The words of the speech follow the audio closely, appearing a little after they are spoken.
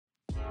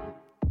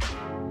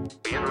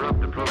We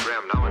interrupt the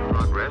program now in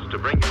progress to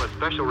bring you a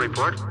special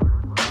report.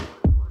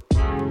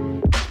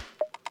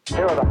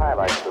 Here are the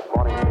highlights this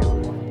morning's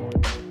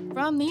news.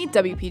 From the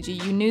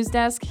WPGU News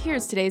Desk,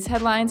 here's today's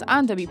headlines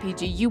on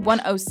WPGU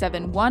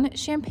 1071,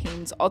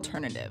 Champaign's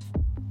Alternative.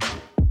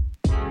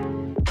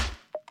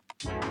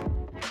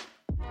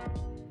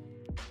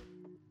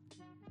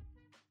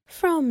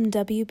 From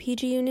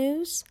WPGU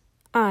News,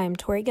 I'm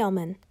Tori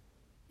Gelman.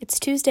 It's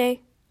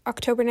Tuesday,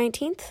 October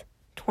 19th,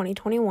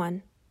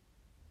 2021.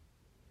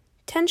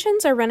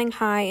 Tensions are running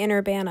high in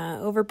Urbana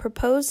over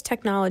proposed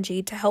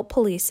technology to help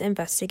police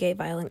investigate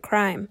violent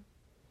crime.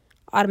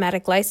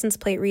 Automatic license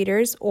plate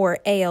readers, or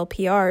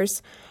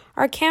ALPRs,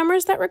 are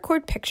cameras that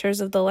record pictures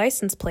of the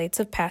license plates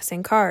of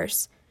passing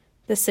cars.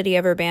 The city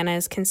of Urbana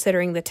is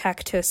considering the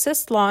tech to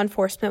assist law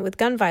enforcement with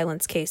gun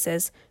violence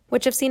cases,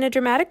 which have seen a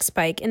dramatic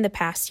spike in the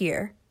past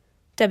year.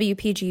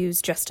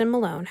 WPGU's Justin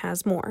Malone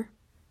has more.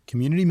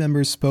 Community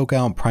members spoke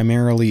out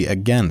primarily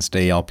against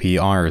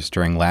ALPRs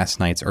during last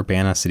night's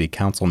Urbana City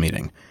Council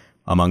meeting.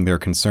 Among their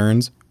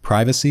concerns,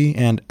 privacy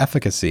and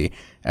efficacy,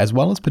 as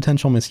well as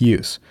potential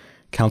misuse.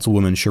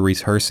 Councilwoman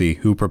Sharice Hersey,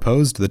 who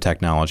proposed the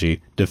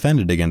technology,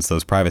 defended against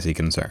those privacy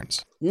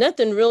concerns.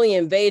 Nothing really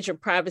invades your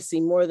privacy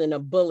more than a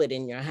bullet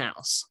in your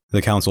house.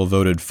 The council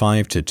voted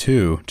 5-2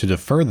 to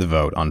defer the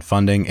vote on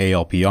funding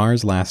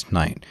ALPRs last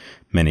night.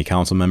 Many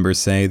council members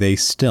say they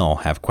still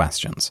have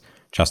questions.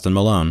 Justin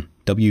Malone,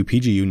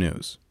 WPGU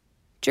News.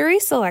 Jury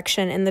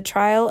selection in the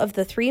trial of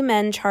the 3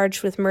 men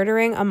charged with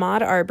murdering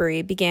Ahmaud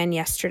Arbery began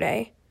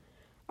yesterday.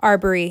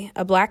 Arbery,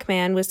 a black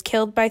man, was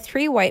killed by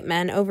 3 white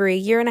men over a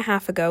year and a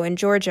half ago in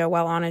Georgia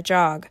while on a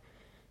jog.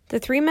 The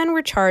 3 men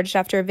were charged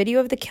after a video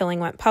of the killing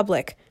went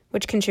public,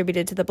 which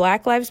contributed to the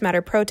Black Lives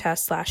Matter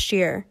protests last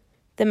year.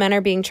 The men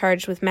are being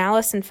charged with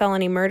malice and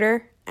felony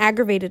murder,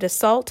 aggravated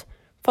assault,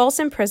 false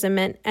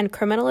imprisonment, and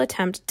criminal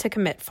attempt to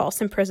commit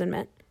false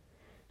imprisonment.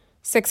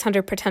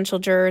 600 potential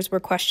jurors were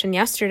questioned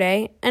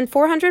yesterday, and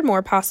 400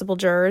 more possible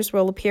jurors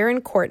will appear in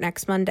court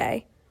next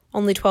Monday.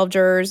 Only 12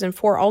 jurors and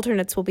 4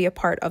 alternates will be a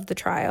part of the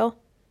trial.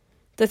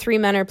 The 3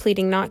 men are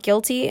pleading not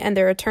guilty, and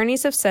their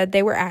attorneys have said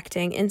they were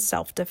acting in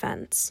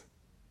self-defense.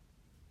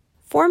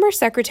 Former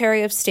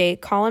Secretary of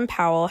State Colin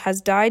Powell has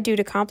died due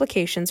to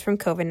complications from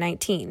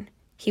COVID-19.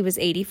 He was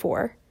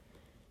 84.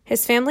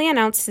 His family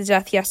announced his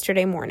death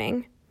yesterday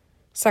morning.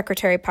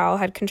 Secretary Powell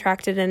had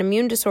contracted an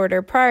immune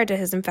disorder prior to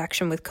his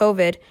infection with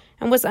COVID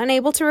and was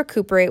unable to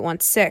recuperate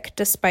once sick,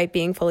 despite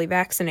being fully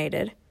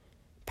vaccinated.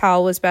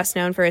 Powell was best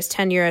known for his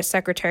tenure as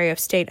Secretary of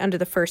State under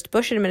the first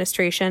Bush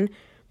administration,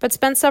 but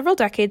spent several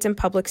decades in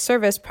public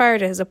service prior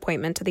to his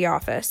appointment to the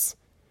office.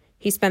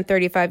 He spent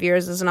 35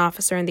 years as an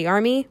officer in the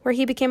Army, where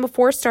he became a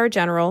 4-star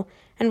general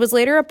and was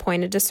later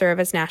appointed to serve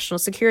as National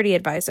Security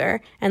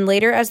Advisor and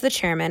later as the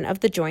chairman of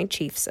the Joint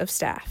Chiefs of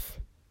Staff.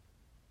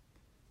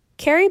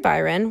 Carrie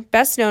Byron,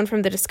 best known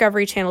from the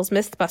Discovery Channel's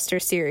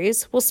Mythbusters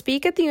series, will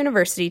speak at the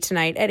university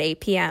tonight at 8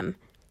 p.m.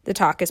 The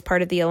talk is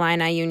part of the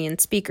Illini Union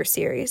Speaker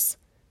Series.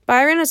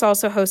 Byron has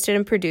also hosted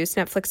and produced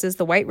Netflix's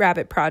The White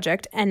Rabbit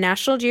Project and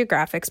National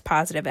Geographic's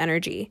Positive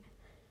Energy.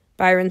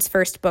 Byron's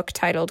first book,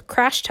 titled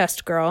Crash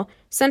Test Girl,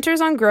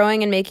 centers on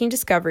growing and making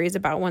discoveries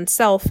about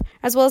oneself,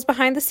 as well as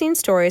behind-the-scenes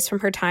stories from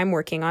her time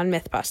working on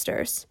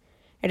Mythbusters.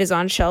 It is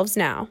on shelves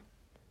now.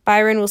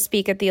 Byron will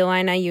speak at the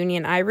Illini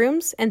Union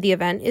iRooms, and the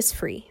event is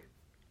free.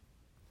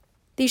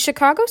 The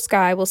Chicago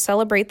Sky will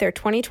celebrate their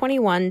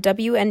 2021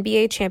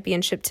 WNBA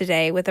championship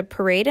today with a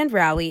parade and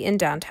rally in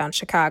downtown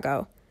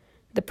Chicago.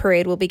 The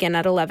parade will begin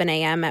at 11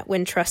 a.m. at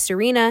Wintrust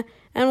Arena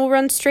and will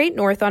run straight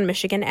north on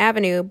Michigan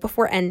Avenue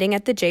before ending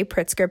at the J.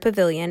 Pritzker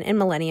Pavilion in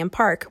Millennium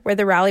Park, where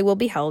the rally will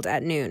be held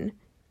at noon.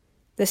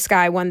 The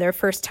Sky won their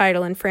first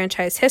title in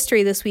franchise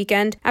history this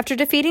weekend after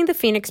defeating the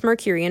Phoenix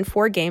Mercury in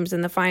 4 games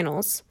in the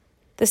finals.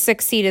 The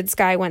 6-seeded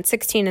Sky went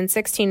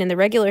 16-16 in the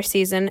regular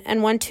season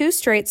and won 2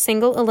 straight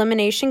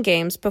single-elimination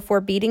games before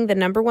beating the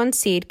number 1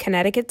 seed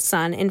Connecticut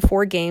Sun in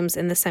 4 games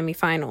in the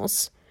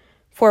semifinals.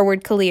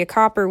 Forward Kalia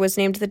Copper was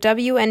named the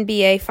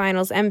WNBA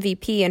Finals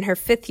MVP in her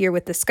 5th year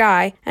with the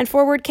Sky, and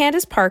forward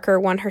Candace Parker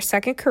won her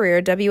 2nd career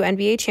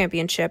WNBA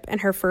championship in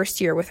her 1st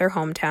year with her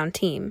hometown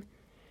team.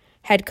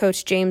 Head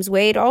coach James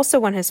Wade also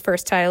won his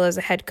first title as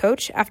a head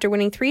coach after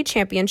winning 3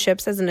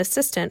 championships as an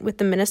assistant with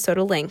the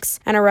Minnesota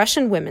Lynx and a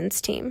Russian women's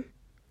team.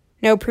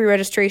 No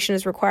pre-registration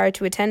is required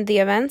to attend the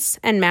events,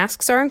 and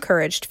masks are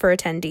encouraged for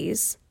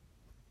attendees.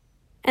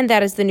 And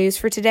that is the news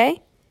for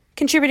today.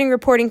 Contributing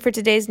reporting for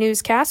today's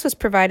newscast was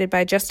provided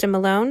by Justin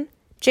Malone,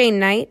 Jane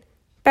Knight,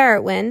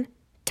 Barrett Wynn,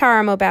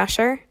 Tara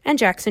Mobasher, and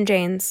Jackson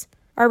Janes.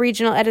 Our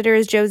regional editor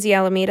is Josie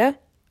Alameda.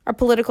 Our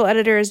political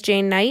editor is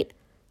Jane Knight.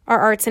 Our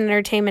arts and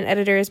entertainment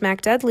editor is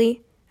Mac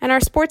Dudley. And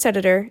our sports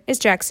editor is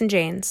Jackson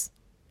Janes.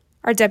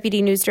 Our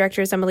deputy news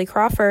director is Emily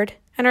Crawford.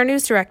 And our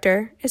news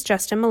director is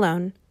Justin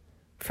Malone.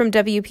 From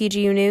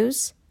WPGU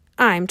News,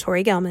 I'm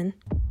Tori Gelman.